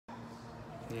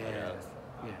Yes.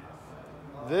 Yes.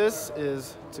 This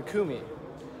is Takumi,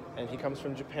 and he comes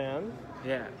from Japan,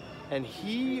 Yeah. and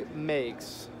he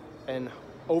makes and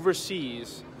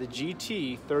oversees the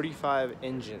GT35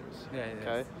 engines. Yeah, yes.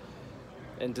 Okay,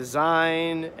 and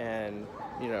design and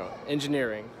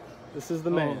engineering. This is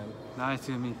the man. Nice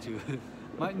to meet you.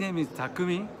 My name is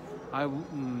Takumi. I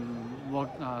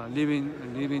live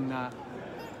in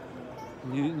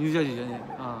New Jersey,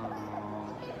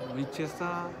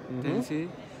 Winchester, Tennessee.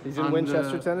 He's in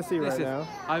Winchester, Tennessee right now.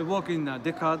 I work in a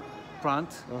Deckard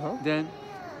plant. Then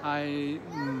I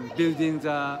building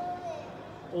the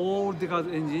all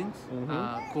Deckard engines,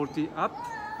 quality up,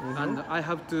 and I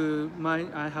have to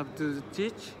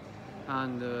teach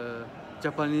and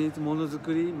Japanese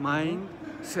monozukuri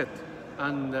mindset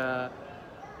and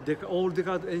all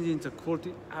Deckard engines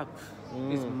quality up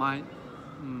is my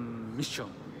mission.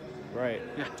 Right.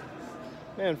 Yeah.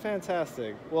 Man,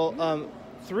 fantastic. Well,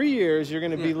 3 years you're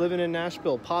going to be living in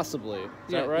Nashville, possibly.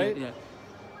 Is that right? Yeah.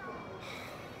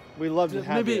 We love to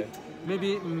have you.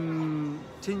 Maybe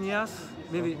 10 years,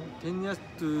 maybe 10 years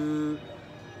to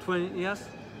 20 years,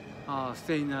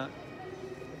 stay in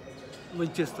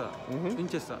Winchester.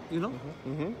 Winchester, you know?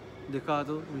 Deckard,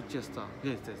 Winchester.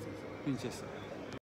 Yes, Winchester.